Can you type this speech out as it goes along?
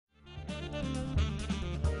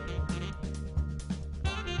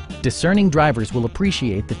Discerning drivers will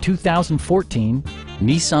appreciate the 2014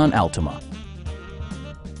 Nissan Altima.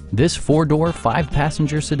 This four-door,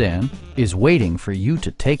 5-passenger sedan is waiting for you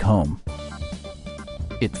to take home.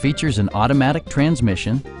 It features an automatic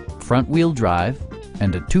transmission, front-wheel drive,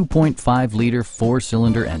 and a 2.5-liter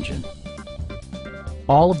 4-cylinder engine.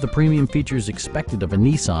 All of the premium features expected of a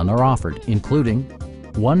Nissan are offered, including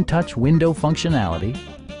one-touch window functionality,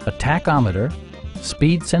 a tachometer,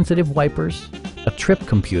 speed-sensitive wipers, a trip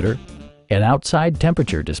computer, an outside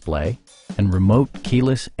temperature display, and remote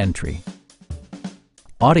keyless entry.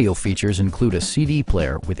 Audio features include a CD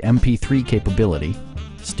player with MP3 capability,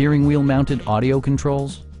 steering wheel mounted audio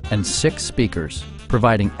controls, and 6 speakers,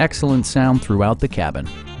 providing excellent sound throughout the cabin.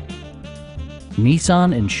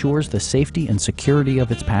 Nissan ensures the safety and security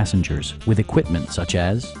of its passengers with equipment such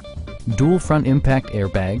as dual front impact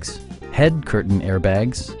airbags, head curtain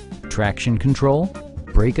airbags, traction control,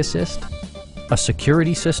 brake assist, a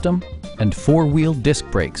security system, and 4-wheel disc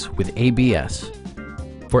brakes with ABS.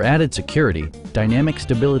 For added security, dynamic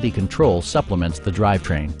stability control supplements the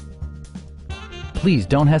drivetrain. Please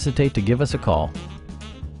don't hesitate to give us a call.